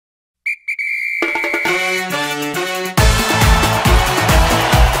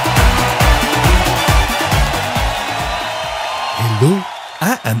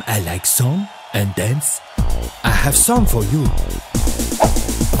I like song and dance. I have song for you.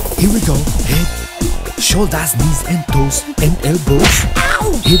 Here we go. Head, shoulders, knees and toes and elbows.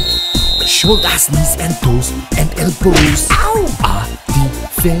 Ow! Head, shoulders, knees and toes and elbows. Ow! Our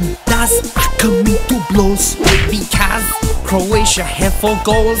defenders are coming to blows because Croatia have 4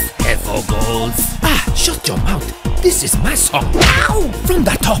 goals. Have 4 goals. Shut your mouth. This is my song. Ow! From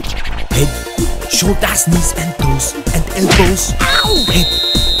the top. Head, shoulders, knees and toes and elbows. Ow! Head,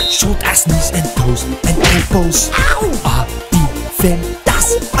 shoulders, knees and toes and elbows. Ow! Our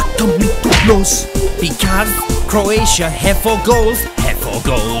defenders are coming to blows because Croatia have 4 goals. Have 4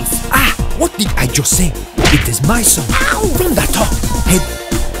 goals. What did I just say? It is my song. Ow! From the top. Head,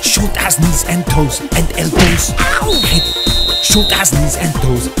 shoulders, knees and toes and elbows. Ow! Head, shoulders, knees and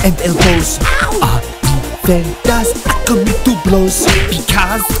toes and elbows. Ow! Our defenders are coming to blows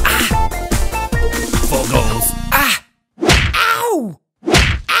because 4 goals. Ow! Ow!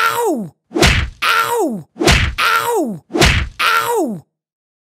 Ow! Ow! Ow!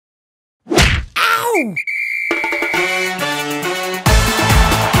 Ow!